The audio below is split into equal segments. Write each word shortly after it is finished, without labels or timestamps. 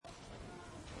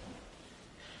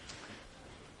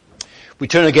We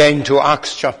turn again to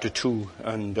Acts chapter 2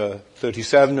 and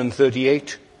 37 and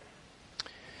 38.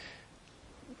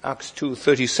 Acts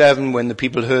 2:37, when the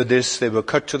people heard this, they were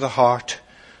cut to the heart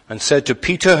and said to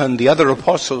Peter and the other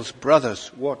apostles,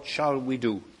 "Brothers, what shall we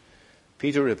do?"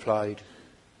 Peter replied,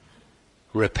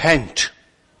 "Repent."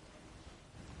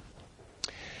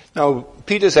 Now,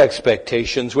 Peter's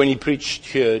expectations when he preached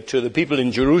here to the people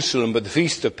in Jerusalem at the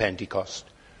Feast of Pentecost,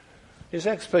 his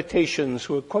expectations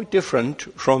were quite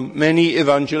different from many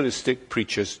evangelistic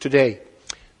preachers today.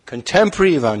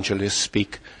 Contemporary evangelists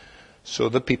speak so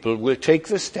the people will take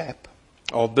the step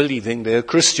of believing they're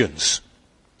Christians.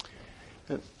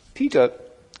 Peter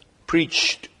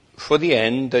preached for the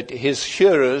end that his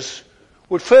hearers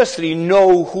would firstly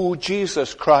know who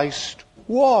Jesus Christ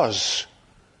was.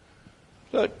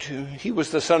 That he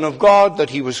was the Son of God, that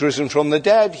he was risen from the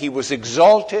dead, he was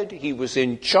exalted, he was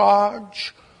in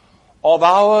charge of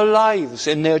our lives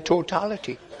in their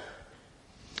totality.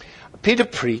 Peter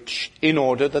preached in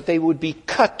order that they would be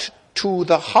cut to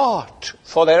the heart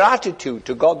for their attitude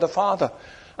to God the Father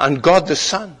and God the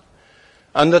Son,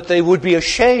 and that they would be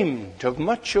ashamed of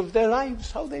much of their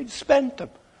lives, how they'd spent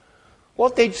them,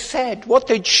 what they'd said, what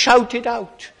they'd shouted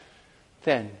out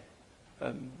then,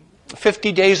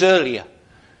 50 days earlier,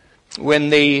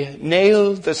 when they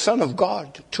nailed the Son of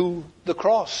God to the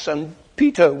cross, and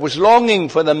Peter was longing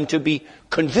for them to be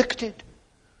convicted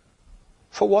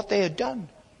for what they had done.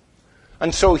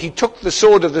 And so he took the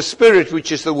sword of the Spirit,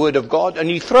 which is the Word of God, and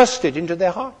he thrust it into their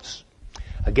hearts.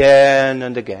 Again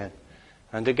and again,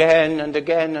 and again and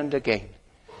again and again.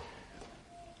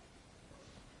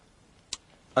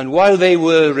 And while they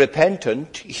were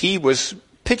repentant, he was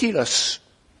pitiless.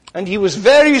 And he was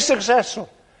very successful,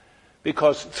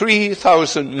 because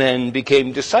 3,000 men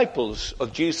became disciples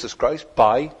of Jesus Christ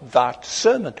by that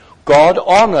sermon. God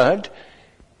honored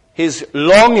his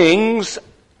longings,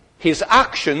 his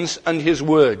actions, and his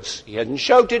words. He hadn't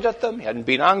shouted at them. He hadn't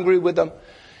been angry with them.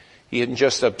 He hadn't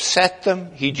just upset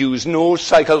them. He'd used no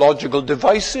psychological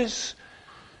devices,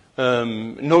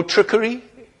 no trickery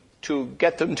to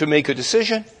get them to make a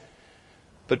decision,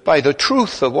 but by the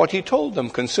truth of what he told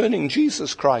them concerning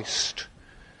Jesus Christ.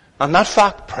 And that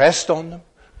fact pressed on them.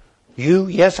 You,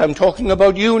 yes, I'm talking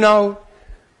about you now.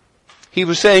 He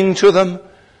was saying to them,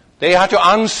 they had to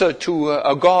answer to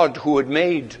a God who had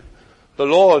made the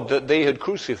Lord that they had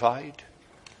crucified.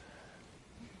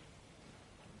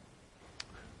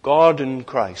 God and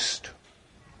Christ.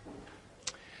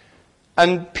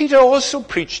 And Peter also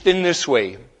preached in this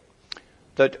way,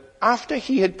 that after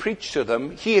he had preached to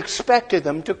them, he expected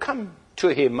them to come to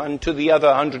him and to the other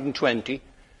 120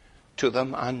 to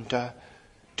them and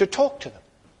to talk to them.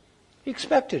 He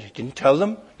expected it. Didn't tell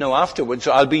them, no, afterwards,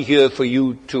 I'll be here for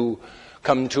you to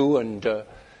come to and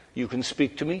you can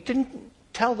speak to me. Didn't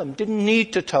tell them, didn't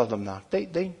need to tell them that.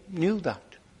 They knew that.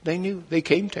 They knew. They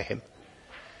came to him.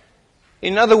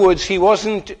 In other words, he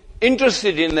wasn't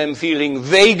interested in them feeling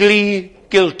vaguely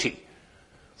guilty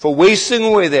for wasting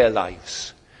away their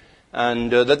lives,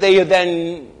 and that they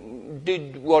then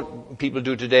did what people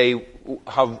do today,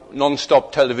 have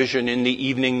non-stop television in the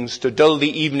evenings to dull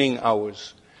the evening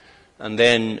hours, and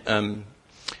then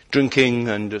drinking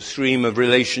and a stream of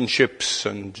relationships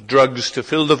and drugs to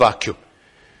fill the vacuum.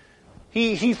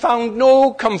 He found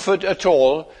no comfort at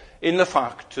all in the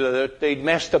fact that they'd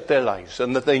messed up their lives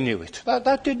and that they knew it.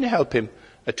 That didn't help him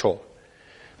at all.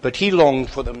 But he longed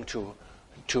for them to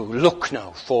look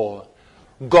now for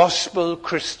gospel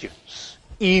Christians,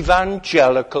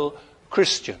 evangelical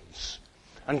Christians,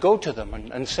 and go to them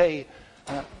and say,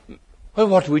 well,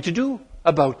 what are we to do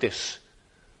about this?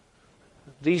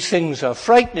 These things are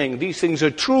frightening. These things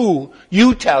are true.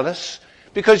 You tell us,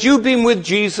 because you've been with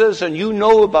Jesus and you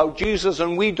know about Jesus,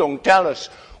 and we don't. Tell us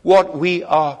what we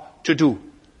are to do.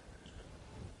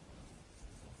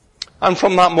 And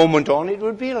from that moment on, it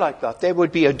would be like that. There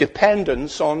would be a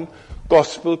dependence on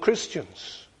gospel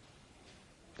Christians.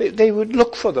 They would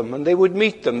look for them and they would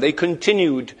meet them. They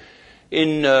continued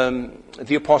in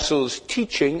the apostles'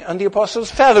 teaching and the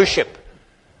apostles' fellowship.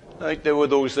 Right? There were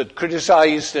those that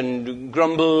criticized and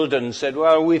grumbled and said,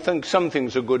 well, we think some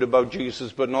things are good about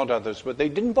Jesus, but not others. But they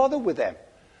didn't bother with them.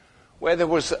 Where there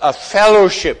was a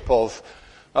fellowship of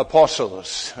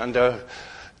apostles and a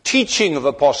teaching of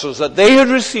apostles that they had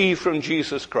received from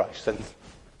Jesus Christ. And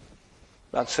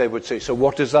that's, they would say, so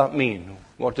what does that mean?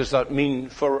 What does that mean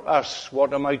for us?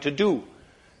 What am I to do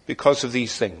because of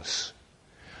these things?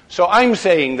 So I'm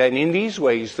saying then, in these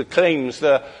ways, the claims,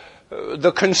 the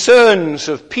concerns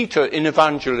of Peter in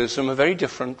evangelism are very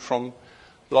different from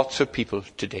lots of people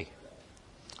today.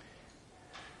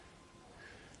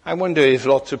 I wonder if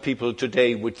lots of people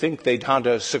today would think they'd had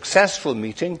a successful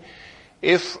meeting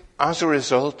if, as a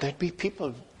result, there'd be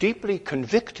people deeply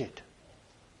convicted,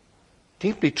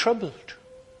 deeply troubled,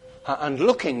 and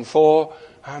looking for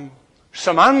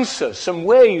some answers, some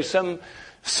way,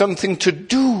 something to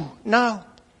do now.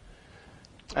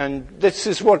 And this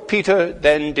is what Peter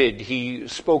then did. He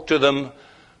spoke to them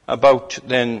about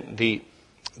then the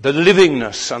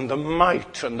livingness and the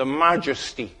might and the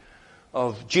majesty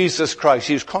of Jesus Christ.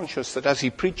 He was conscious that as he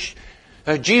preached,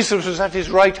 Jesus was at his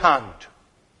right hand.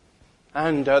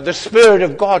 And the Spirit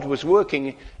of God was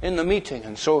working in the meeting.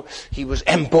 And so he was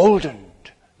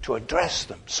emboldened to address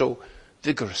them so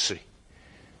vigorously.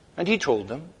 And he told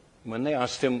them, when they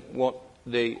asked him what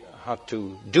they had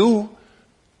to do,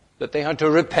 that they had to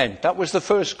repent. That was the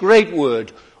first great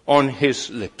word on his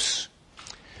lips.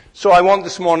 So I want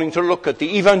this morning to look at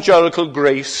the evangelical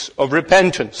grace of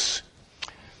repentance.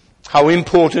 How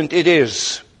important it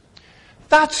is.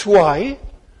 That's why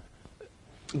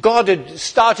God had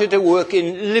started a work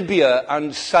in Libya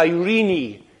and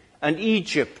Cyrene and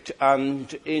Egypt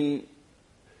and in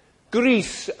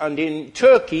Greece and in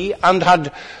Turkey, and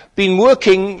had been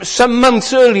working some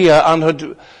months earlier and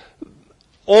had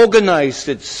organized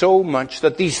it so much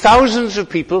that these thousands of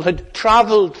people had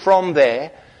traveled from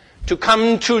there to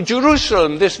come to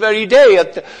Jerusalem this very day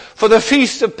for the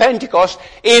Feast of Pentecost,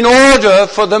 in order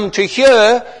for them to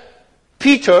hear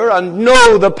Peter and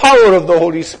know the power of the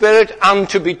Holy Spirit, and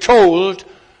to be told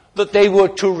that they were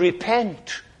to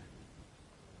repent.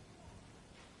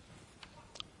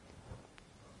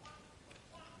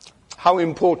 How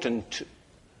important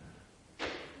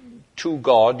to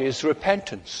God is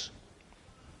repentance?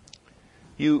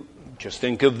 You just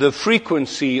think of the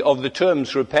frequency of the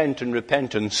terms repent and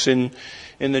repentance in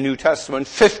the New Testament.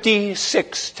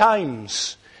 56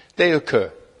 times they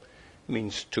occur. It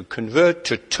means to convert,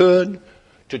 to turn,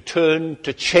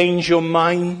 to change your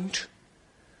mind.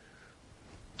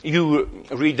 You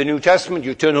read the New Testament,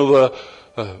 you turn over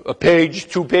a page,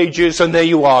 2 pages, and there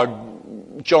you are,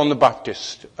 John the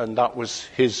Baptist. And that was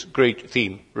his great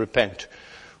theme, repent,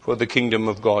 for the kingdom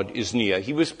of God is near.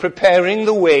 He was preparing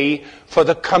the way for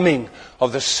the coming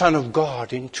of the Son of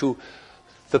God into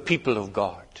the people of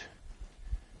God.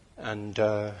 And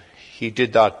he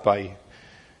did that by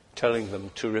telling them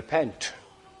to repent.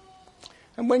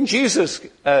 And when Jesus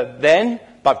then,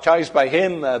 baptized by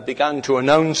him, began to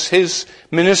announce his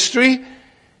ministry,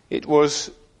 it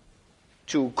was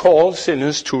to call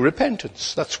sinners to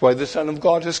repentance. That's why the Son of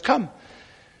God has come.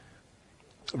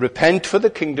 Repent, for the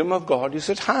kingdom of God is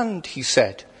at hand, he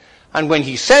said. And when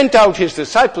he sent out his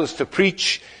disciples to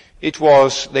preach, it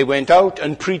was they went out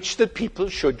and preached that people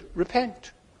should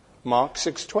repent. Mark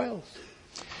 6:12.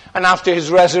 And after his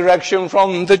resurrection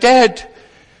from the dead,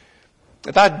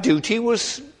 that duty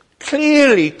was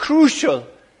clearly crucial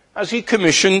as he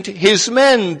commissioned his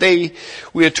men.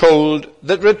 We are told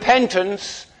that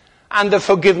repentance and the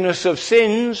forgiveness of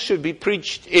sins should be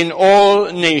preached in all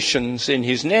nations in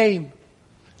his name.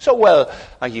 So,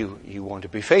 you want to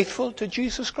be faithful to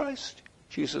Jesus Christ?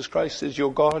 Jesus Christ is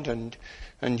your God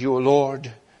and your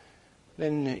Lord.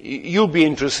 Then you'll be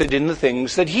interested in the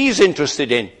things that he's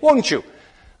interested in, won't you?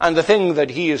 And the thing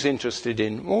that he is interested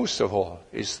in most of all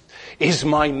is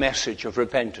my message of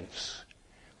repentance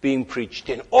being preached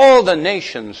in all the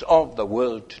nations of the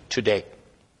world today.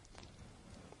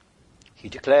 He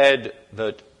declared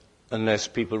that unless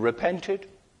people repented,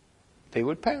 they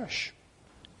would perish.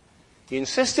 He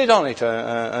insisted on it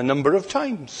a number of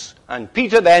times. And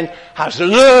Peter then has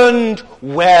learned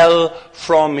well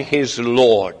from his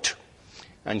Lord.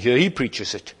 And here he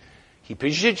preaches it. He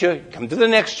preaches it here. Come to the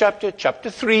next chapter, chapter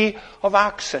 3 of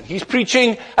Acts. And he's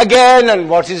preaching again. And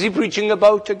what is he preaching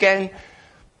about again?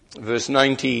 Verse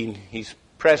 19, he's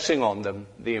pressing on them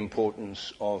the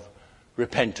importance of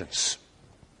repentance.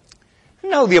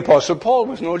 Now the Apostle Paul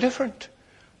was no different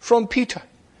from Peter.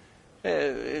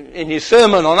 In his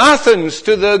sermon on Athens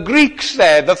to the Greeks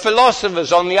there, the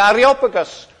philosophers on the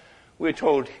Areopagus, we're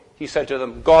told, he said to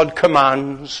them, God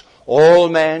commands all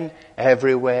men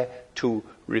everywhere to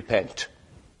repent.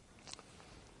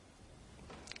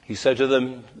 He said to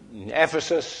them in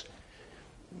Ephesus,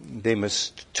 they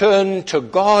must turn to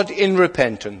God in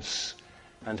repentance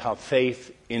and have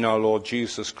faith in our Lord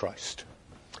Jesus Christ.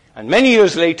 And many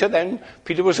years later then,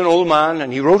 Peter was an old man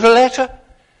and he wrote a letter.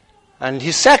 And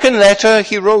his second letter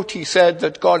he said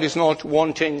that God is not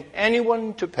wanting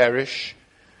anyone to perish,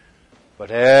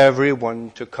 but everyone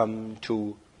to come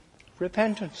to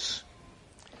repentance.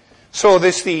 So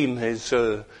this theme is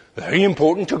very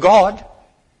important to God,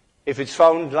 if it's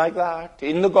found like that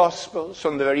in the Gospels,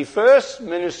 from the very first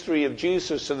ministry of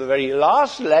Jesus to the very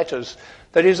last letters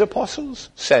that his apostles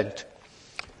sent.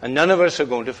 And none of us are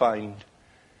going to find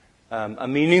a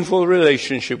meaningful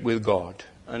relationship with God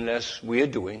unless we are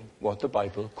doing what the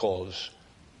Bible calls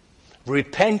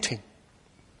repenting.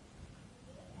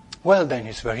 Well, then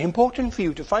it's very important for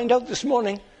you to find out this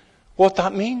morning what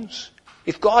that means.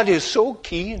 If God is so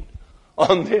keen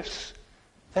on this,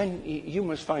 then you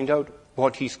must find out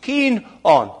what he's keen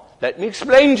on. Let me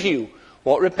explain to you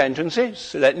what repentance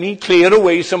is. Let me clear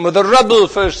away some of the rubble,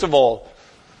 first of all,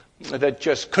 that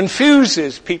just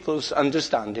confuses people's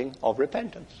understanding of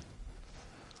repentance.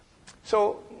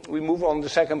 So we move on to the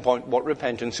second point, what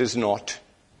repentance is not.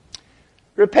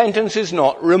 Repentance is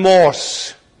not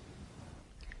remorse.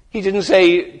 He didn't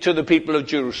say to the people of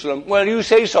Jerusalem, well, you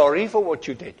say sorry for what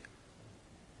you did.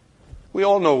 We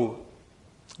all know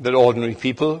that ordinary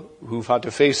people who've had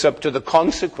to face up to the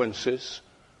consequences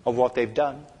of what they've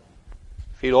done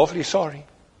feel awfully sorry.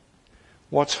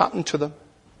 What's happened to them?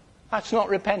 That's not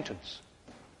repentance.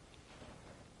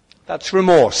 That's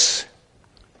remorse.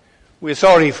 We're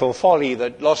sorry for folly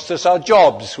that lost us our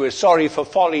jobs. We're sorry for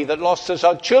folly that lost us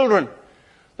our children,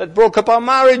 that broke up our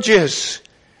marriages,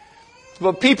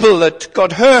 for people that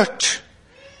got hurt.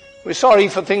 We're sorry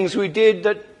for things we did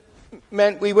that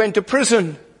meant we went to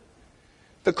prison.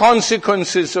 The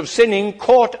consequences of sinning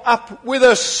caught up with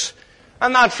us,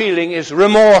 and that feeling is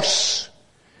remorse.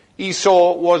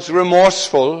 Esau was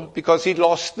remorseful because he'd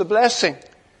lost the blessing,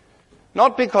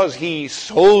 not because he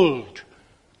sold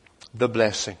the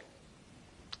blessing.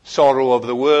 Sorrow of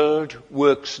the world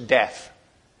works death,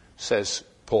 says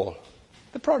Paul.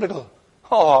 The prodigal,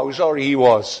 oh, how sorry he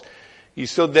was. He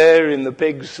stood there in the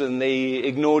pigs and they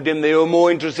ignored him. They were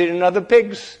more interested in other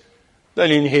pigs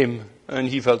than in him, and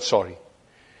he felt sorry.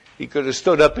 He could have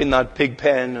stood up in that pig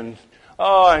pen and,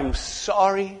 oh, I'm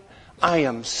sorry, I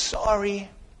am sorry,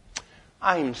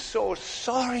 I'm so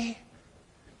sorry,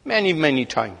 many, many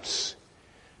times.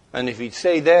 And if he'd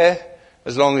stayed there,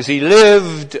 as long as he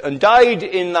lived and died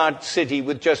in that city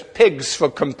with just pigs for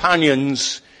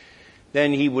companions,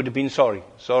 then he would have been sorry.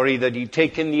 Sorry that he'd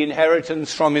taken the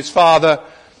inheritance from his father.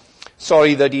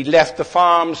 Sorry that he'd left the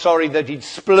farm. Sorry that he'd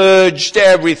splurged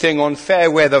everything on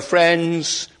fair weather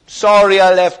friends. Sorry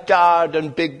I left Dad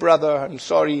and Big Brother. I'm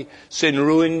sorry sin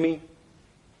ruined me.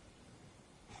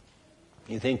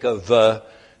 You think of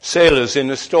sailors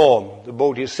in a storm. The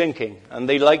boat is sinking, and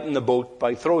they lighten the boat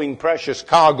by throwing precious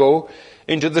cargo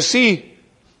into the sea.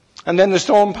 And then the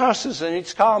storm passes and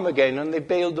it's calm again, and they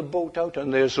bailed the boat out,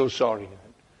 and they're so sorry.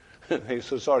 They're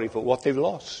so sorry for what they've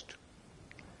lost.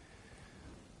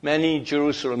 Many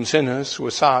Jerusalem sinners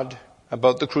were sad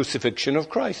about the crucifixion of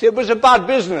Christ. It was a bad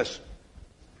business.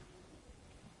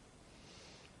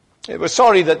 They were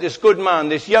sorry that this good man,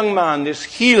 this young man, this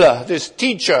healer, this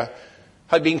teacher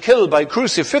had been killed by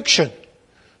crucifixion.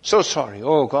 So sorry.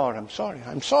 Oh God, I'm sorry.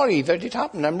 I'm sorry that it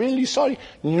happened. I'm really sorry.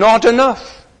 Not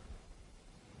enough.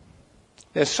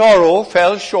 Their sorrow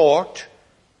fell short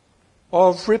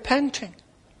of repenting.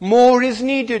 More is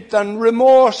needed than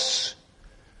remorse.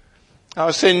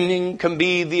 Our sinning can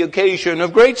be the occasion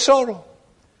of great sorrow.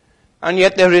 And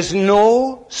yet there is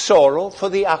no sorrow for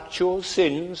the actual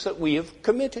sins that we have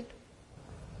committed.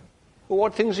 For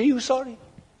what things are you sorry?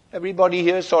 Everybody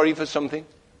here sorry for something?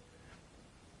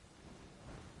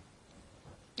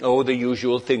 Oh, the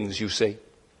usual things you say.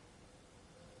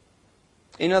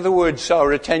 In other words,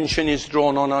 our attention is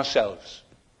drawn on ourselves.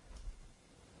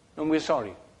 And we're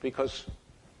sorry because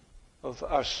of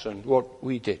us and what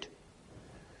we did.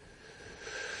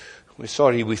 We're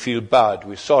sorry we feel bad.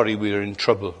 We're sorry we're in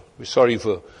trouble. We're sorry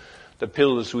for the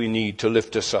pills we need to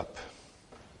lift us up.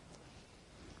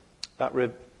 That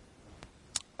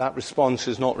response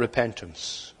is not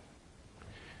repentance.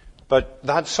 But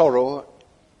that sorrow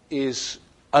is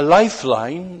a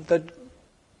lifeline that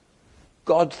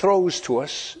God throws to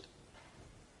us.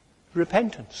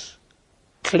 Repentance.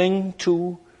 Cling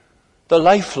to the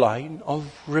lifeline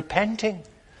of repenting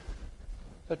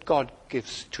that God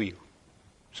gives to you.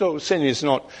 So sin is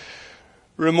not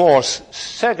remorse.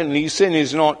 Secondly, sin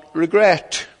is not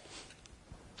regret.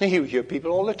 You hear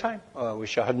people all the time, oh, I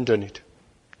wish I hadn't done it.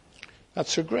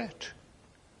 That's regret.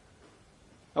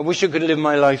 I wish I could live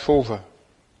my life over.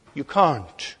 You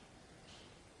can't.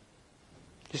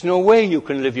 There's no way you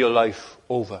can live your life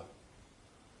over.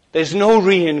 There's no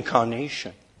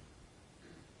reincarnation.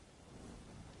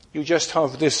 You just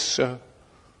have this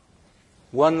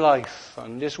one life,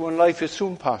 and this one life is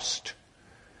soon past.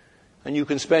 And you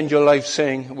can spend your life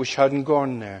saying, I wish I hadn't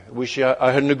gone there. I wish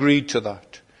I hadn't agreed to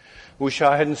that. I wish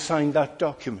I hadn't signed that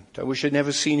document. I wish I'd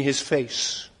never seen his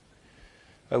face.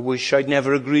 I wish I'd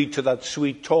never agreed to that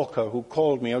sweet talker who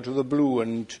called me out of the blue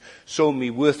and sold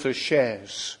me worthless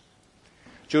shares.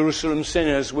 Jerusalem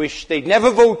sinners wish they'd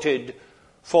never voted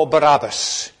for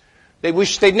Barabbas They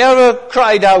wish they'd never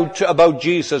cried out about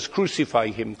Jesus, crucify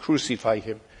him, crucify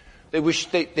him. They wish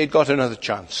they'd got another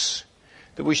chance.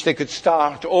 They wish they could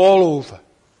start all over.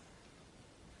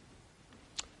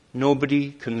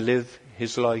 Nobody can live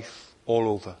his life all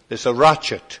over. There's a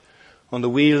ratchet on the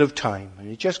wheel of time,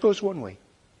 and it just goes one way.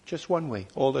 Just one way,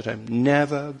 all the time.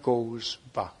 Never goes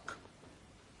back.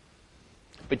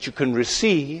 But you can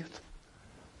receive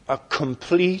a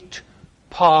complete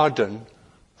pardon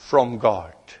from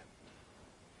God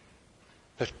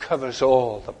that covers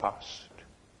all the past,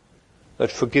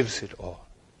 that forgives it all.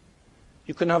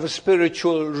 You can have a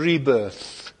spiritual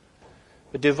rebirth,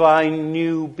 a divine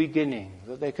new beginning,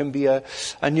 that there can be a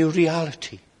new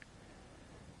reality.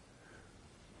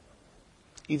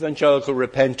 Evangelical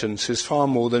repentance is far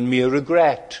more than mere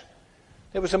regret.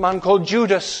 There was a man called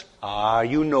Judas.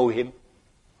 You know him.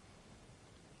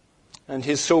 And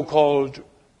his so-called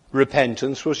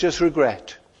repentance was just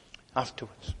regret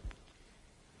afterwards.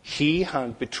 He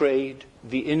had betrayed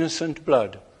the innocent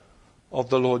blood of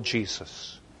the Lord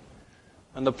Jesus.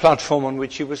 And the platform on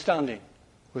which he was standing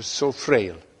was so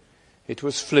frail. It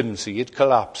was flimsy. It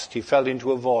collapsed. He fell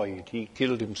into a void. He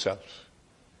killed himself.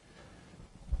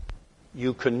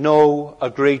 You can know a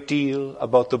great deal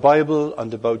about the Bible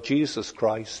and about Jesus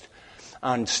Christ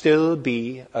and still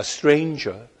be a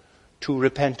stranger to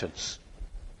repentance.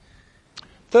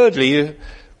 Thirdly,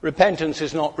 repentance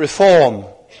is not reform.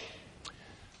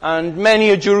 And many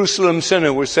a Jerusalem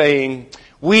sinner were saying,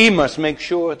 we must make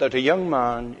sure that a young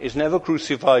man is never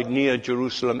crucified near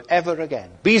Jerusalem ever again.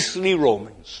 Beastly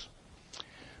Romans,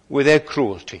 with their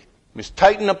cruelty. We must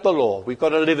tighten up the law. We've got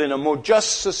to live in a more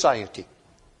just society.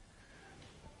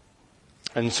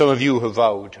 And some of you have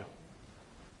vowed,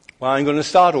 well, I'm going to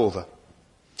start over.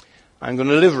 I'm going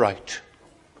to live right.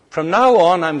 From now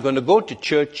on, I'm going to go to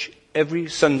church every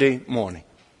Sunday morning.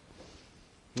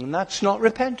 And that's not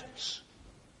repentance.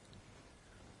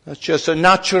 That's just a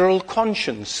natural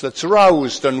conscience that's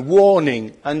roused and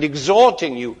warning and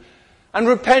exhorting you. And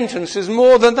repentance is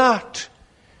more than that.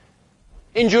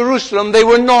 In Jerusalem, they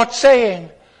were not saying,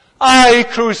 I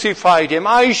crucified him,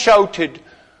 I shouted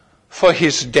for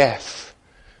his death.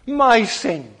 My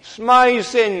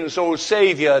sins, O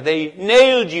Savior, they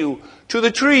nailed you to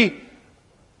the tree.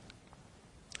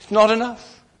 It's not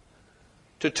enough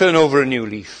to turn over a new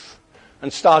leaf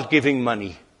and start giving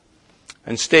money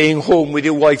and staying home with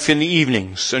your wife in the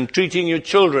evenings and treating your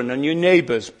children and your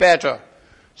neighbors better.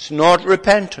 It's not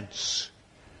repentance.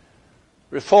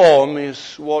 Reform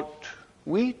is what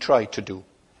we try to do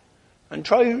and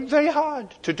try very hard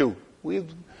to do. We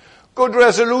have good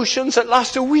resolutions that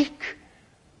last a week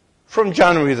from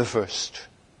January the 1st.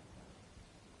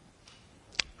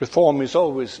 Reform is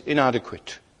always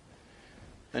inadequate.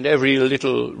 And every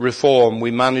little reform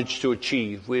we manage to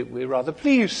achieve, we're rather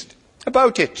pleased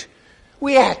about it.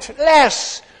 We ate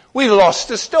less. We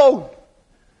lost a stone.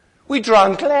 We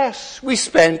drank less. We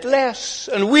spent less.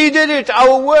 And we did it,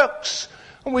 our works.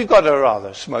 And we got a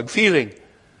rather smug feeling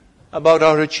about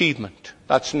our achievement.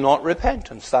 That's not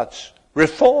repentance. That's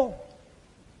reform.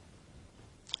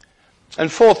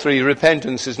 And fourthly,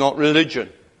 repentance is not religion.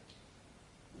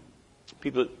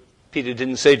 Peter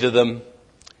didn't say to them,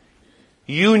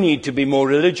 you need to be more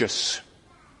religious.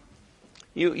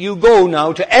 You go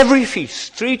now to every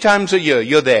feast, 3 times a year,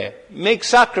 you're there. Make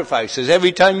sacrifices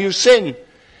every time you sin.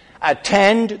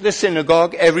 Attend the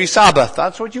synagogue every Sabbath.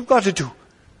 That's what you've got to do.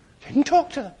 Didn't talk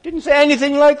to them. Didn't say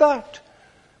anything like that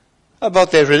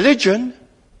about their religion.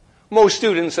 Most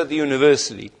students at the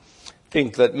university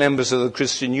think that members of the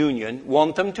Christian Union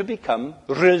want them to become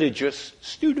religious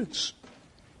students.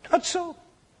 Not so.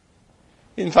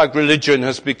 In fact, religion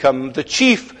has become the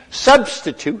chief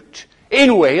substitute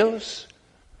in Wales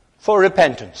for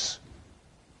repentance.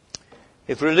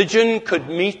 If religion could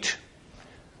meet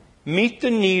the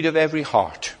need of every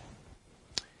heart,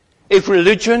 if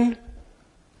religion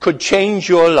could change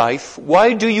your life,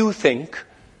 why do you think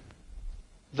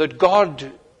that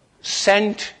God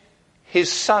sent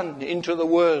his Son into the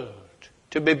world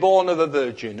to be born of a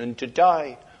virgin and to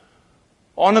die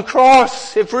on a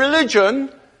cross? If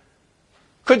religion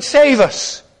could save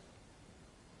us.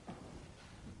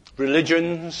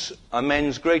 Religions are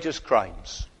men's greatest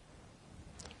crimes.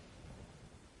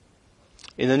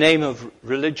 In the name of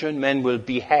religion, men will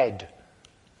behead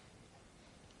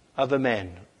other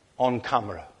men on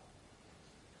camera.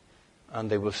 And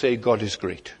they will say God is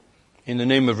great. In the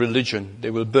name of religion,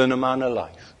 they will burn a man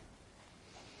alive.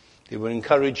 They will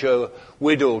encourage a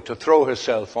widow to throw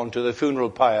herself onto the funeral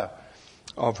pyre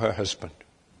of her husband.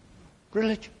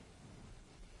 Religion.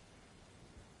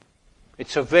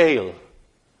 It's a veil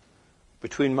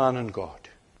between man and God.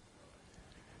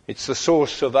 It's the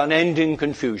source of unending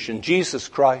confusion. Jesus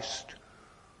Christ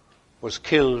was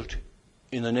killed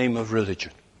in the name of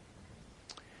religion.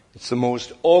 It's the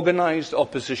most organized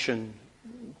opposition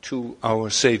to our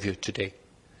Savior today.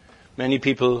 Many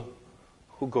people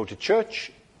who go to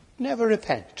church never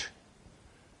repent.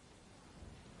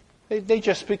 They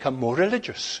just become more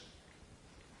religious.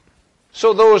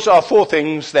 So those are four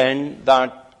things then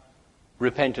that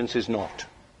repentance is not.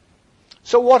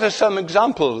 So what are some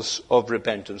examples of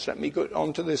repentance? Let me go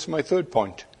on to this, my third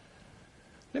point.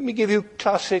 Let me give you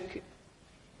classic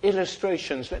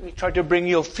illustrations. Let me try to bring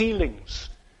your feelings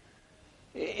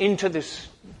into this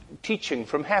teaching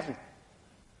from heaven.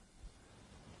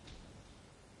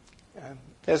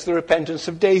 There's the repentance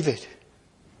of David.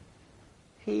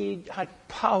 He had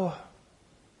power,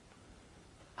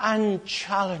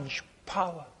 unchallenged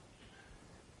power,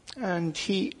 and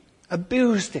he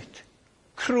abused it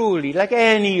cruelly, like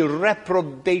any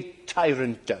reprobate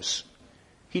tyrant does.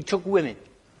 He took women.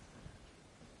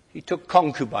 He took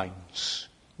concubines,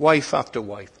 wife after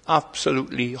wife.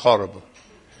 Absolutely horrible.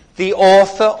 The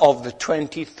author of the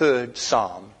 23rd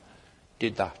Psalm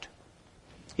did that.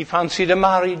 He fancied a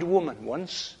married woman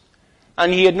once,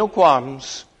 and he had no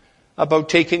qualms about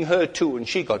taking her too, and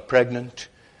she got pregnant,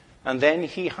 and then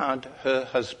he had her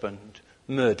husband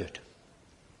murdered.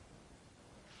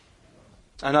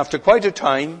 And after quite a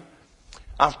time,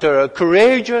 after a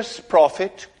courageous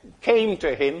prophet came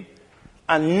to him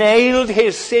and nailed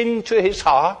his sin to his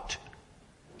heart,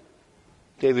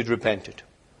 David repented.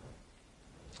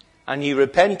 And he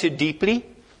repented deeply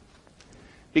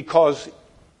because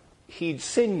he'd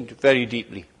sinned very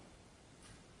deeply.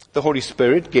 The Holy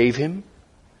Spirit gave him,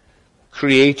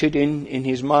 created in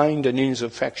his mind and in his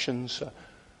affections,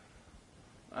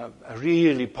 a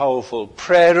really powerful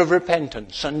prayer of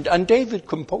repentance. And David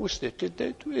composed it.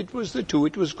 It was the two.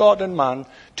 It was God and man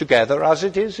together, as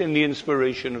it is in the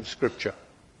inspiration of Scripture.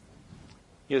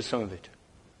 Here's some of it.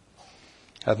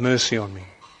 Have mercy on me,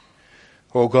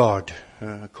 O God,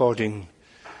 according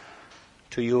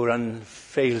to your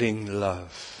unfailing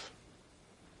love,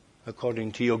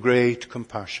 according to your great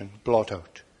compassion, blot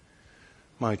out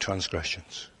my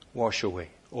transgressions. Wash away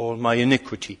all my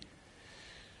iniquity.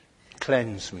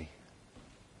 Cleanse me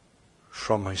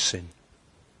from my sin.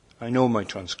 I know my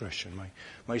transgression.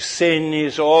 My sin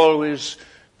is always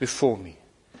before me.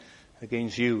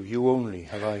 Against you, you only,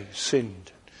 have I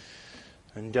sinned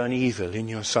and done evil in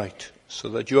your sight, so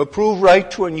that you approve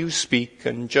right when you speak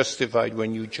and justified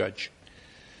when you judge.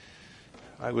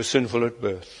 I was sinful at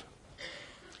birth,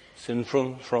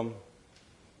 sinful from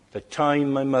the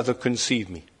time my mother conceived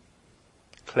me.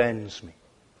 Cleanse me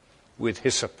with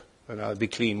hyssop, and I'll be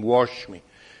clean. Wash me,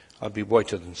 I'll be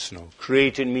whiter than snow.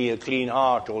 Create in me a clean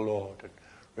heart, O Lord, and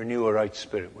renew a right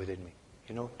spirit within me.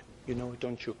 You know it,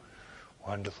 don't you?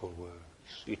 Wonderful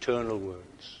words, eternal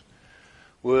words.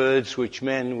 Words which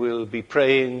men will be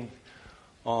praying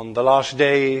on the last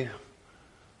day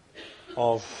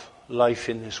of life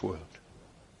in this world.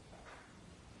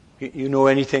 You know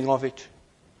anything of it?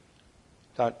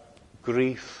 That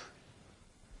grief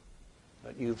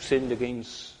that you've sinned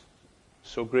against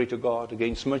so great a God,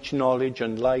 against much knowledge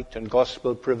and light and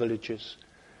gospel privileges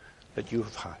that you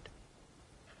have had.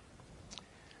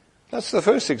 That's the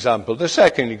first example. The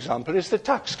second example is the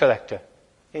tax collector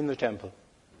in the temple.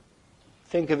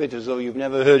 Think of it as though you've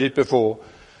never heard it before.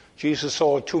 Jesus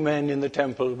saw two men in the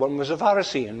temple. One was a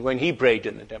Pharisee, and when he prayed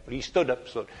in the temple, he stood up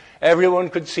so everyone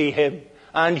could see him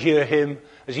and hear him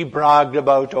as he bragged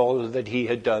about all that he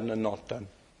had done and not done.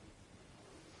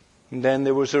 And then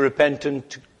there was a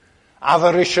repentant,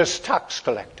 avaricious tax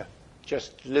collector,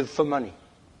 just lived for money.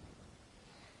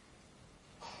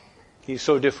 He's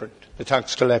so different. The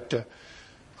tax collector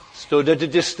stood at a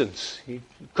distance. He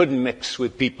couldn't mix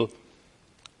with people.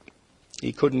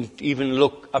 He couldn't even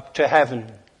look up to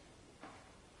heaven.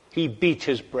 He beat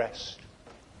his breast.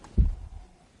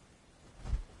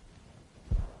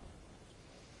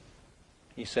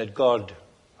 He said, God,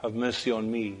 have mercy on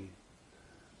me,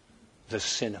 the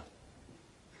sinner.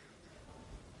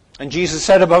 And Jesus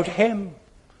said about him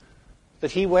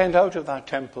that he went out of that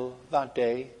temple that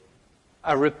day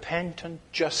a repentant,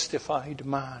 justified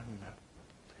man.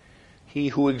 He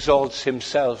who exalts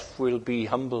himself will be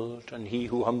humbled, and he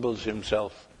who humbles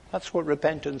himself. That's what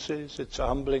repentance is. It's a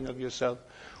humbling of yourself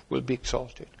will be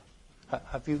exalted.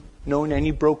 Have you known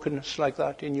any brokenness like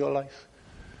that in your life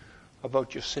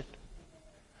about your sin?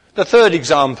 The third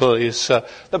example is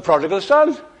the prodigal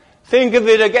son. Think of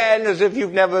it again as if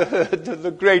you've never heard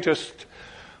the greatest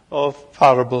of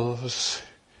parables.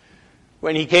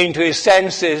 When he came to his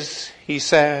senses, he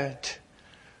said,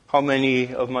 how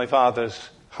many of my father's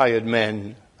hired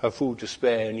men have food to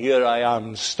spare, and here I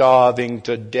am starving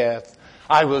to death.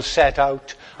 I will set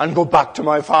out and go back to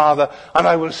my father, and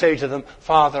I will say to them,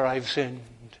 Father, I've sinned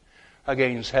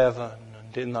against heaven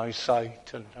and in thy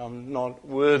sight, and I'm not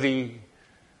worthy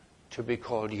to be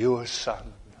called your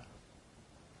son.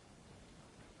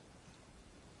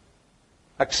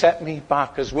 Accept me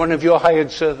back as one of your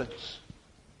hired servants.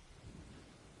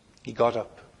 He got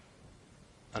up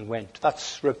and went.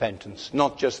 That's repentance.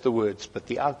 Not just the words, but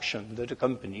the action that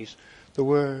accompanies the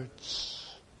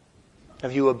words.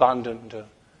 Have you abandoned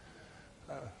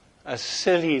a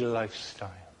silly lifestyle?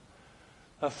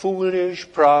 A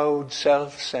foolish, proud,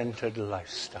 self-centered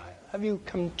lifestyle? Have you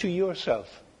come to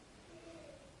yourself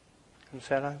and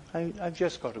said, I've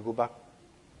just got to go back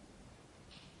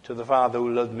to the Father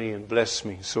who loved me and blessed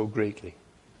me so greatly?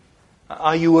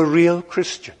 Are you a real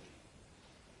Christian?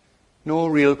 No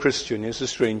real Christian is a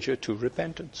stranger to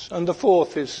repentance. And the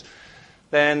fourth is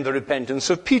then the repentance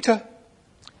of Peter.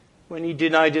 When he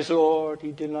denied his Lord,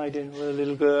 he denied him. Well, a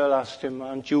little girl asked him,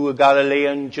 aren't you a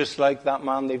Galilean just like that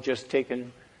man they've just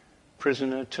taken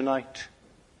prisoner tonight?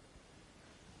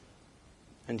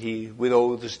 And he, with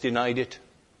oaths, denied it.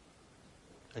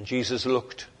 And Jesus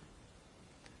looked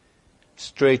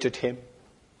straight at him.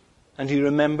 And he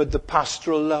remembered the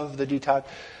pastoral love that he'd had.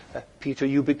 Peter,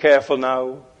 you be careful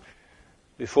now.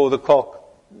 Before the cock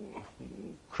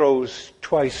crows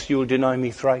twice, you'll deny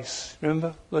me thrice.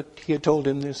 Remember that he had told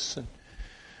him this? And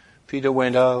Peter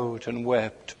went out and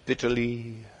wept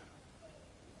bitterly.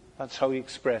 That's how he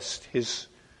expressed his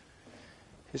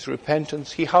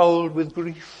repentance. He howled with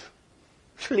grief.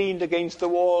 He leaned against the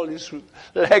wall. His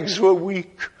legs were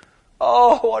weak.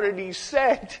 Oh, what had he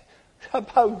said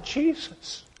about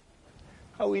Jesus?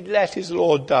 How he'd let his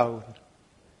Lord down.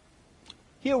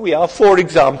 Here we are, 4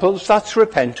 examples. That's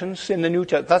repentance in the New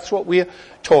Testament. That's what we're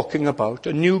talking about,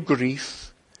 a new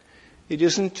grief. It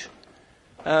isn't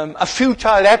a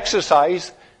futile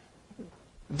exercise.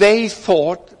 They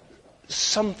thought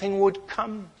something would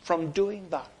come from doing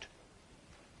that.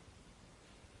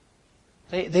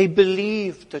 They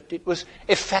believed that it was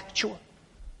effectual.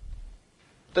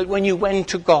 That when you went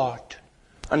to God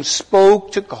and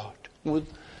spoke to God with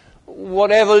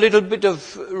whatever little bit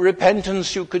of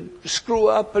repentance you could screw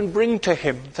up and bring to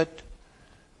him, that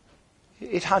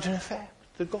it had an effect,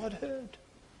 that God heard.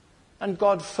 And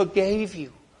God forgave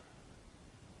you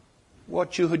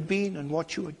what you had been and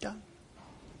what you had done.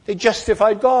 They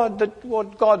justified God, that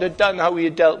what God had done, how he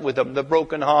had dealt with them, the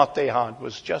broken heart they had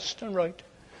was just and right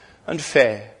and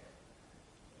fair.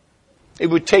 It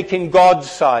would take in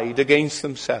God's side against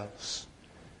themselves.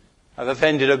 I've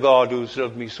offended a God who's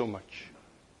loved me so much.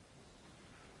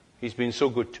 He's been so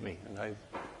good to me, and I've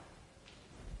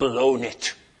blown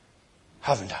it,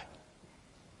 haven't I?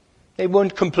 They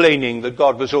weren't complaining that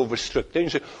God was over strict. They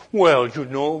didn't say, well,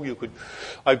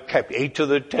 I've kept 8 of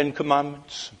the 10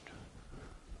 commandments.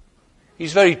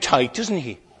 He's very tight, isn't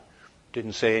he?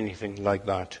 Didn't say anything like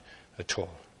that at all.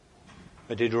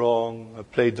 I did wrong, I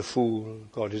played the fool,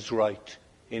 God is right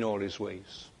in all his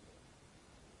ways.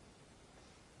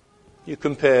 You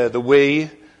compare the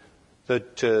way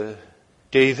that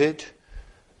David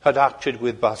had acted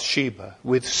with Bathsheba,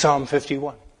 with Psalm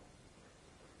 51.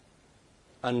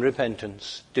 And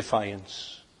repentance,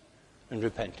 defiance, and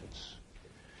repentance.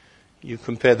 You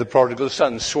compare the prodigal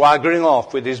son swaggering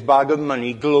off with his bag of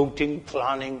money, gloating,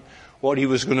 planning what he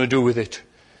was going to do with it,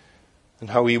 and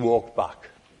how he walked back.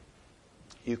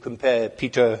 You compare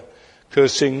Peter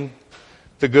cursing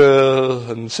the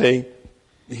girl and saying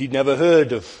he'd never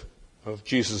heard of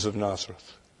Jesus of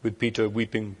Nazareth, with Peter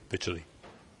weeping bitterly.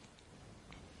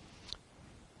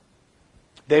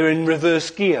 They're in reverse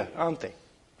gear, aren't they?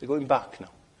 They're going back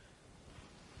now.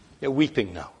 They're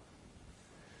weeping now.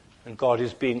 And God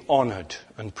is being honored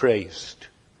and praised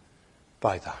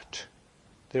by that.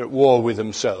 They're at war with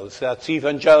themselves. That's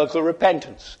evangelical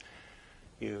repentance.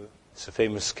 It's a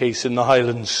famous case in the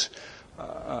Highlands.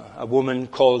 A woman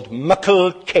called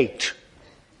Muckle Kate.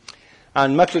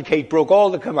 And Muckle Kate broke all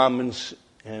the commandments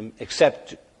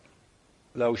except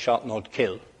thou shalt not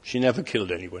kill. She never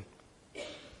killed anyone.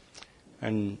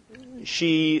 And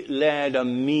she led a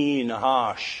mean,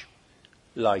 harsh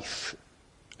life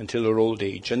until her old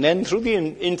age. And then through the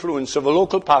influence of a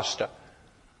local pastor,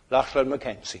 Lachlan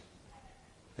Mackenzie,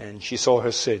 and she saw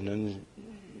her sin and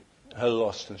her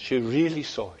lostness. She really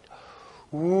saw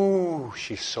it. Ooh,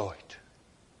 she saw it.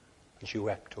 And she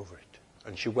wept over it.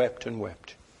 And she wept and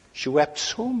wept. She wept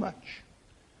so much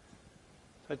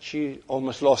that she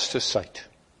almost lost her sight.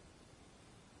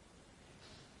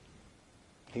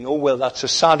 Oh, well, that's a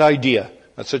sad idea.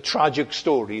 That's a tragic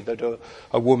story that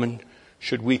a woman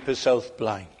should weep herself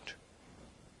blind.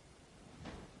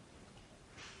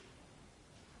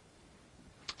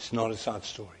 It's not a sad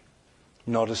story.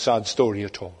 Not a sad story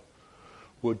at all.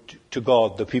 To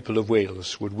God, the people of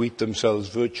Wales would weep themselves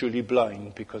virtually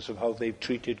blind because of how they've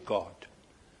treated God,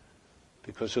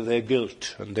 because of their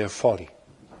guilt and their folly.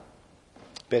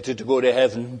 Better to go to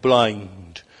heaven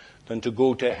blind than to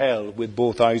go to hell with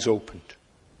both eyes opened.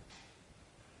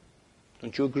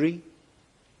 Don't you agree?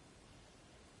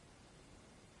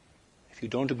 If you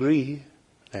don't agree,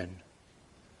 then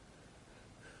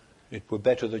it were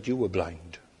better that you were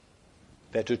blind.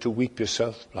 Better to weep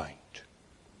yourself blind.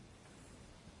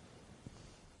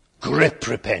 Grip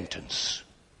repentance.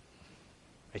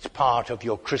 It's part of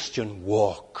your Christian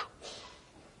walk.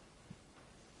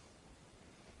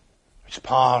 It's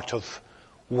part of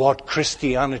what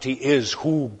Christianity is,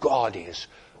 who God is.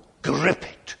 Grip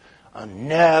it and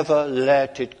never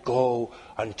let it go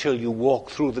until you walk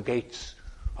through the gates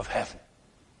of heaven.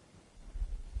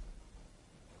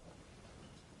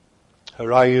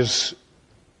 Her eyes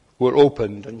were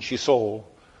opened and she saw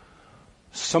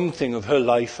something of her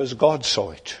life as God saw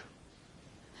it.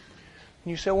 And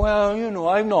you say, well,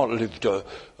 I've not lived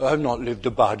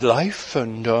a bad life,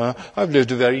 and I've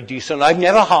lived a very decent. I've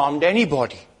never harmed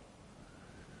anybody.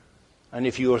 And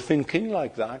if you are thinking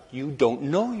like that, you don't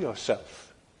know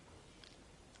yourself.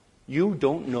 You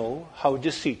don't know how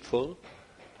deceitful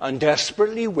and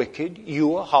desperately wicked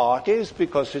your heart is,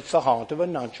 because it's the heart of a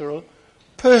natural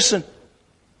person.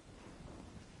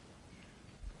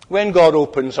 When God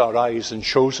opens our eyes and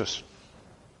shows us,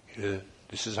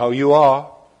 this is how you are,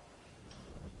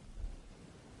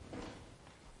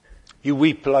 you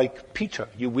weep like Peter,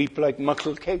 you weep like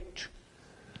Muckle Kate.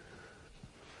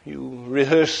 You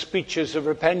rehearse speeches of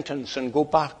repentance and go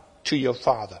back to your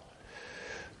Father.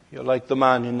 You're like the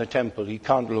man in the temple. He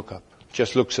can't look up,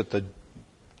 just looks at the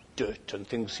dirt and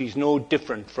thinks he's no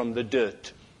different from the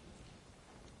dirt.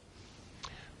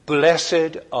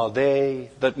 Blessed are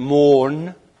they that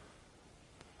mourn,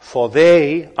 for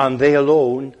they and they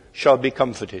alone shall be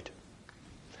comforted.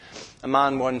 A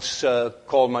man once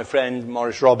called my friend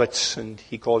Maurice Roberts, and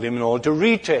he called him in order to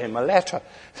read to him a letter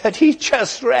that he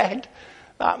just read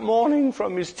that morning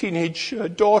from his teenage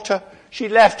daughter. She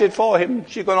left it for him.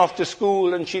 She'd gone off to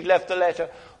school and she'd left the letter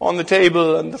on the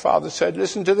table, and the father said,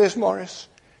 listen to this, Maurice.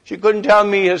 She couldn't tell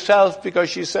me herself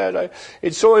because she said,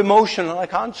 it's so emotional, I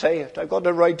can't say it. I've got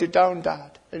to write it down,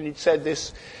 Dad. And it said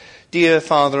this, dear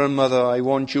father and mother, I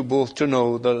want you both to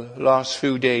know the last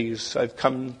few days I've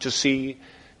come to see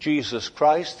Jesus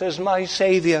Christ as my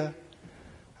Savior.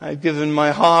 I've given my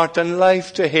heart and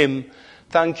life to Him.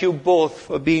 Thank you both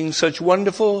for being such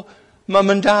wonderful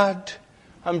Mum and Dad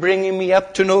and bringing me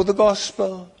up to know the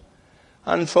gospel,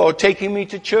 and for taking me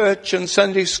to church and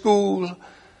Sunday school.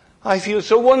 I feel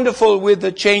so wonderful with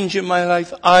the change in my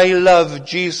life. I love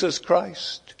Jesus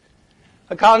Christ.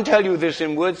 I can't tell you this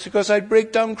in words because I'd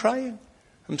break down crying.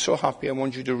 I'm so happy. I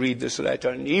want you to read this letter.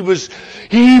 And he was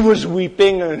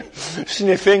weeping and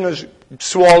sniffing and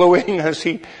swallowing as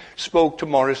he spoke to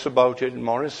Maurice about it. And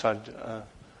Maurice had a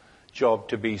job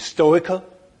to be stoical.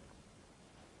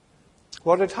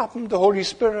 What had happened? The Holy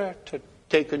Spirit had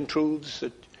taken truths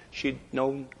that she'd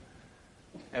known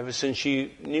ever since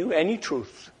she knew any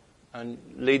truth and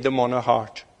laid them on her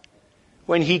heart.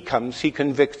 When He comes, He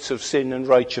convicts of sin and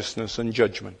righteousness and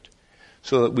judgment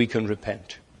so that we can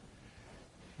repent.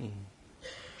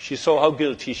 She saw how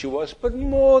guilty she was, but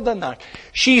more than that,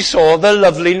 she saw the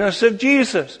loveliness of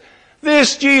Jesus.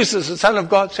 This Jesus, the Son of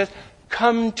God, says,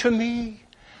 come to me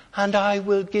and I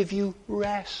will give you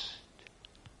rest.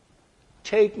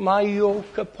 Take my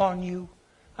yoke upon you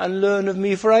and learn of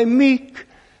me, for I am meek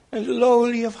and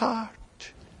lowly of heart.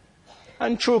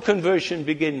 And true conversion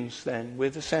begins then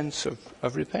with a sense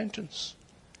of repentance.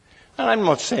 And I'm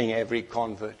not saying every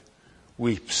convert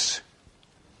weeps.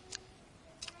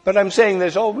 But I'm saying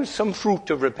there's always some fruit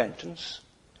of repentance.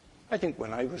 I think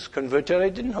when I was converted, I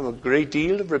didn't have a great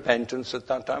deal of repentance at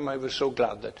that time. I was so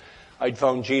glad that I'd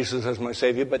found Jesus as my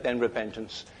Savior, but then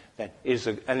repentance then is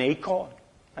an acorn,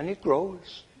 and it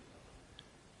grows.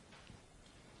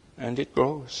 And it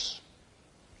grows.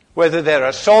 Whether there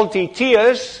are salty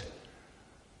tears,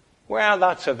 well,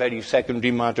 that's a very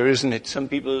secondary matter, isn't it? Some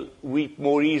people weep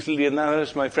more easily than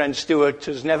others. My friend Stuart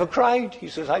has never cried. He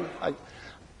says, I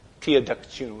clear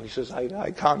ducts, he says,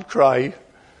 I can't cry.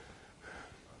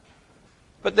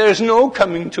 But there's no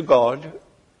coming to God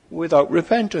without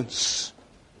repentance.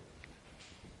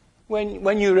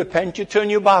 When you repent, you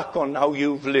turn your back on how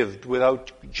you've lived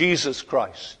without Jesus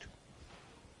Christ.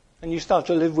 And you start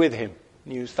to live with Him.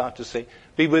 You start to say,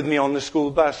 be with me on the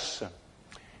school bus,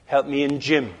 help me in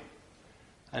gym,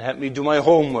 and help me do my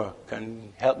homework,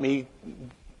 and help me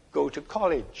go to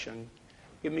college, and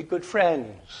give me good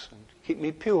friends, and keep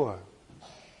me pure.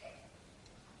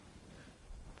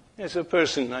 There's a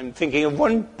person, I'm thinking of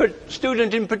one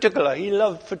student in particular, he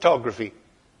loved photography.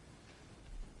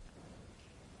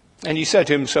 And he said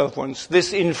to himself once,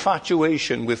 this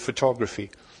infatuation with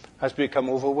photography has become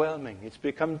overwhelming. It's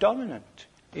become dominant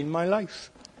in my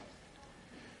life.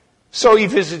 So he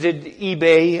visited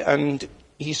eBay and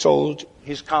he sold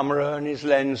his camera and his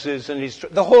lenses and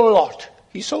the whole lot.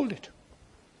 He sold it.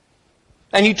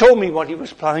 And he told me what he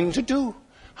was planning to do.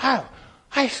 How?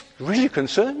 I was really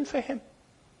concerned for him.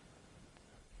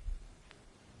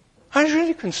 I was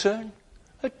really concerned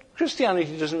that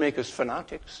Christianity doesn't make us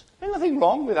fanatics. There's nothing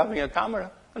wrong with having a camera,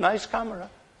 a nice camera,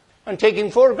 and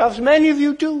taking photographs. Many of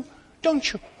you do,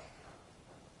 don't you?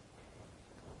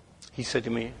 He said to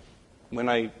me, when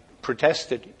I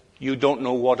protested, you don't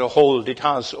know what a hold it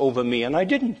has over me, and I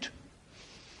didn't.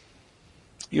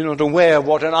 You're not aware of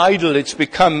what an idol it's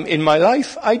become in my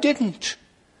life. I didn't.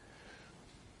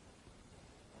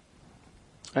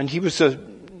 And he was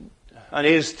and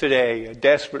is today a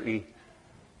desperately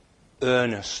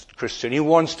earnest Christian. He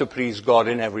wants to please God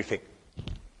in everything.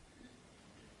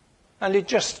 And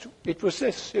it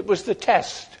was the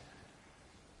test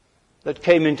that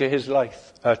came into his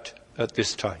life at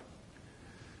this time.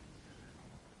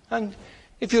 And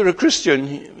if you're a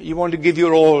Christian, you want to give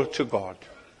your all to God.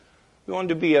 You want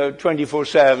to be a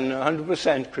 24/7,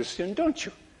 100% Christian, don't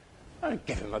you? And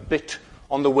give him a bit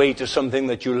on the way to something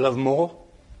that you love more.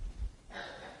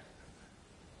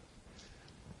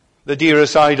 The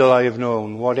dearest idol I have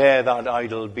known, whate'er that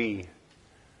idol be,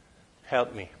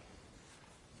 help me.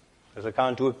 Because I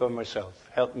can't do it by myself.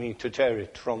 Help me to tear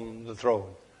it from the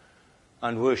throne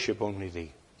and worship only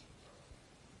thee.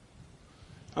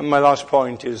 And my last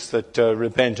point is that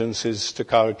repentance is to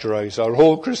characterize our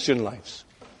whole Christian lives.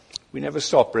 We never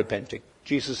stop repenting.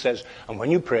 Jesus says, and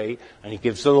when you pray, and he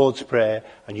gives the Lord's Prayer,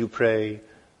 and you pray,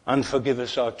 and forgive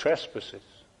us our trespasses.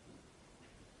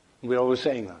 We're always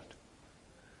saying that.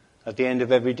 At the end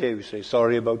of every day we say,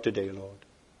 sorry about today, Lord.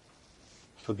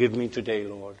 Forgive me today,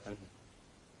 Lord.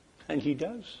 And he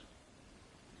does.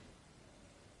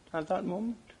 At that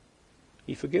moment,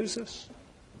 he forgives us.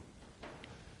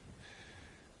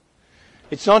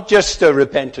 It's not just a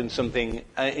repentance, something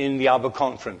in the Abba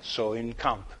conference or in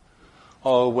camp,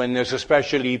 or when there's a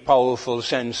especially powerful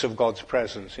sense of God's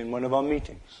presence in one of our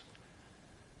meetings.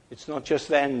 It's not just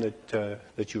then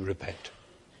that you repent.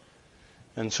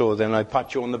 And so then I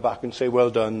pat you on the back and say, well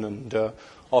done, and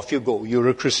off you go. You're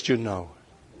a Christian now.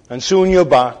 And soon you're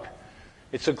back.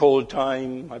 It's a cold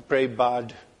time. I pray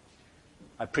bad.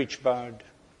 I preach bad.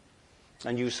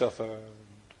 And you suffer.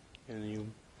 And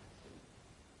you...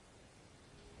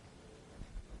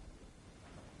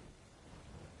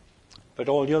 But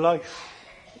all your life,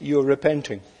 you're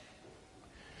repenting.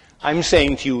 I'm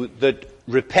saying to you that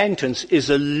repentance is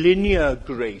a linear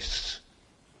grace.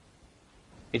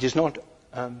 It is not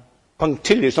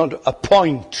punctiliar, it's not a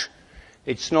point.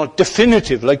 It's not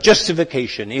definitive like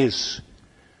justification is.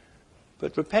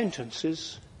 But repentance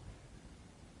is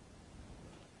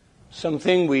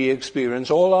something we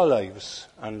experience all our lives,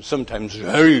 and sometimes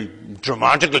very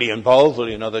dramatically and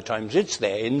powerfully, and other times it's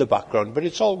there in the background, but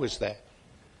it's always there.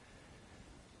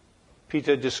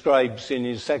 Peter describes in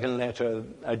his second letter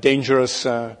a dangerous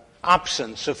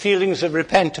absence of feelings of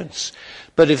repentance.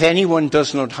 But if anyone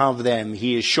does not have them,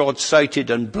 he is short-sighted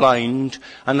and blind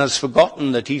and has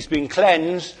forgotten that he's been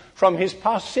cleansed from his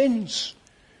past sins.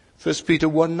 1 Peter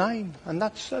 1:9. And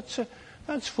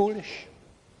that's foolish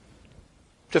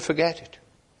to forget it.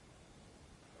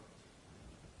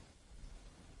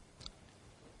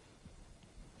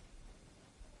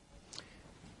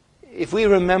 If we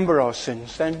remember our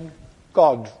sins, then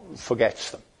God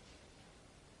forgets them.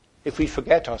 If we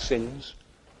forget our sins,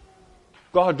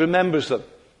 God remembers them.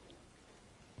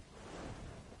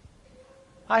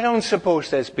 I don't suppose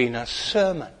there's been a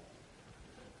sermon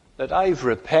that I've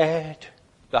prepared,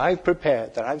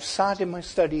 that I've sat in my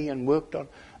study and worked on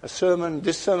a sermon.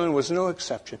 This sermon was no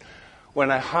exception, when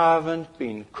I haven't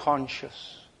been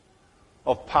conscious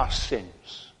of past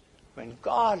sins. When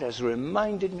God has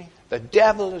reminded me, the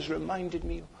devil has reminded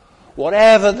me,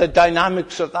 whatever the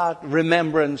dynamics of that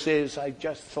remembrance is, I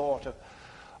just thought of,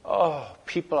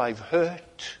 people I've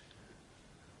hurt,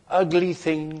 ugly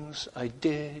things I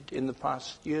did in the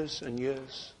past years and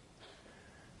years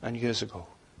and years ago.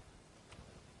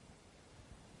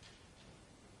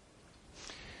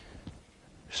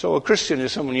 So a Christian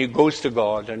is someone who goes to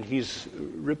God and he's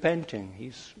repenting.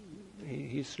 He's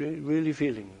really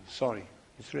feeling sorry.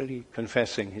 He's really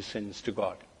confessing his sins to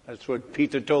God. That's what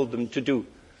Peter told them to do.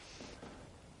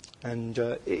 And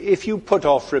if you put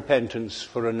off repentance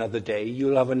for another day,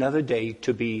 you'll have another day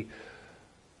to be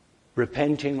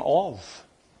repenting of.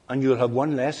 And you'll have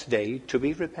one less day to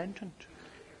be repentant.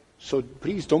 So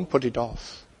please don't put it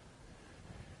off.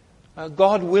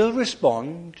 God will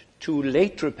respond to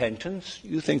late repentance.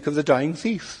 You think of the dying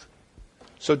thief.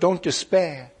 So don't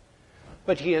despair.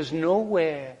 But he has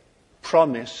nowhere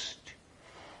promised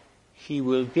he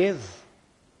will give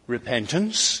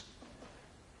repentance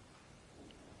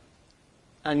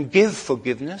and give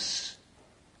forgiveness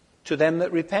to them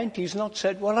that repent. He's not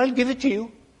said, well, I'll give it to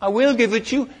you. I will give it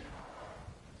to you.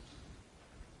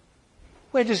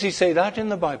 Where does he say that in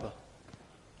the Bible?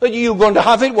 That you're going to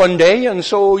have it one day, and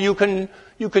so you can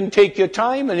take your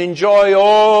time and enjoy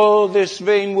all this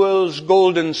vain world's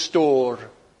golden store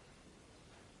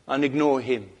and ignore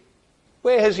him.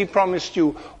 Where has he promised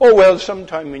you, oh well,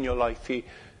 sometime in your life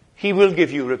he will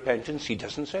give you repentance? He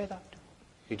doesn't say that.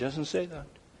 He doesn't say that.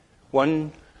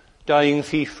 One dying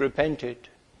thief repented,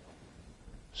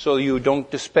 so you don't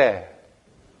despair.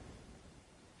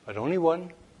 But only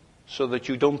one, so that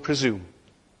you don't presume.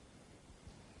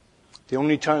 The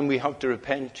only time we have to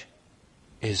repent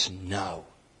is now.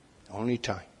 The only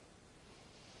time.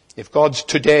 If God's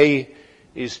today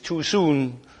is too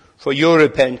soon for your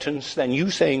repentance, then you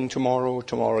saying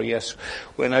tomorrow, yes,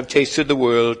 when I've tasted the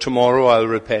world, tomorrow I'll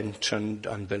repent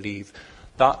and believe.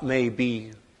 That may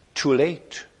be too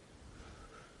late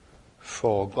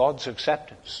for God's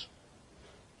acceptance.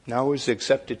 Now is the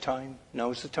accepted time.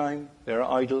 Now is the time. There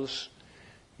are idols.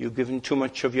 You've given too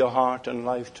much of your heart and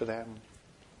life to them.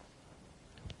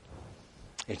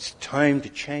 It's time to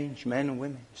change, men and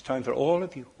women. It's time for all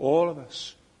of you, all of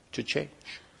us, to change.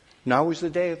 Now is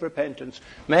the day of repentance.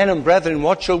 Men and brethren,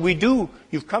 what shall we do?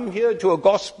 You've come here to a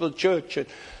gospel church and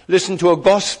listen to a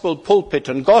gospel pulpit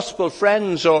and gospel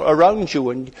friends are around you,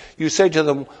 and you say to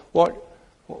them, what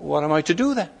am I to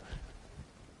do then?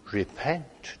 Repent.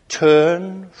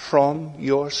 Turn from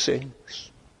your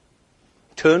sins.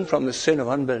 Turn from the sin of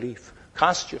unbelief.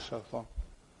 Cast yourself on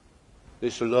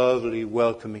this lovely,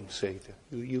 welcoming Savior.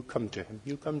 You come to him.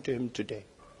 You come to him today.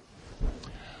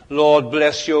 Lord,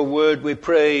 bless your word, we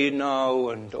pray now,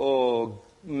 and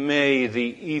may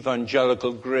the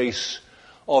evangelical grace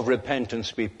of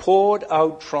repentance be poured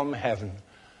out from heaven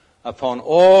upon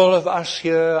all of us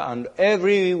here and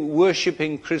every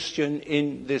worshipping Christian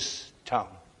in this town.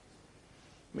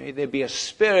 May there be a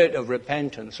spirit of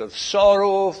repentance, of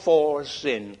sorrow for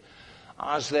sin,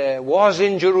 as there was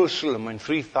in Jerusalem when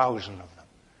 3,000 of them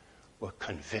were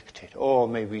convicted. Oh,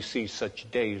 may we see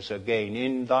such days again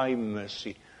in thy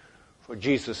mercy. For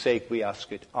Jesus' sake we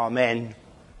ask it. Amen.